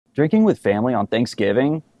Drinking with family on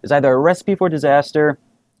Thanksgiving is either a recipe for disaster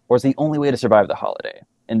or it's the only way to survive the holiday.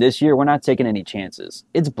 And this year, we're not taking any chances.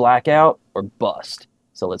 It's blackout or bust.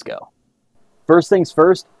 So let's go. First things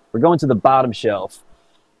first, we're going to the bottom shelf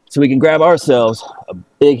so we can grab ourselves a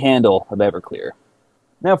big handle of Everclear.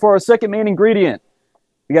 Now for our second main ingredient,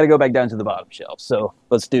 we got to go back down to the bottom shelf. So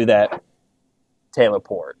let's do that. Taylor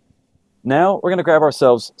Port. Now we're going to grab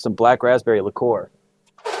ourselves some black raspberry liqueur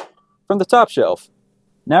from the top shelf.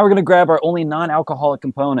 Now we're going to grab our only non-alcoholic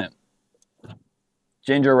component,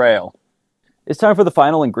 ginger ale. It's time for the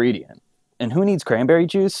final ingredient. And who needs cranberry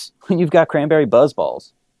juice when you've got cranberry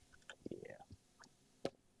buzzballs? Yeah.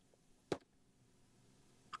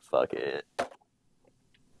 Fuck it.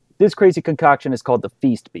 This crazy concoction is called the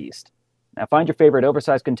Feast Beast. Now find your favorite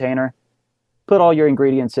oversized container, put all your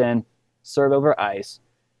ingredients in, serve over ice,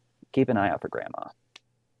 keep an eye out for Grandma.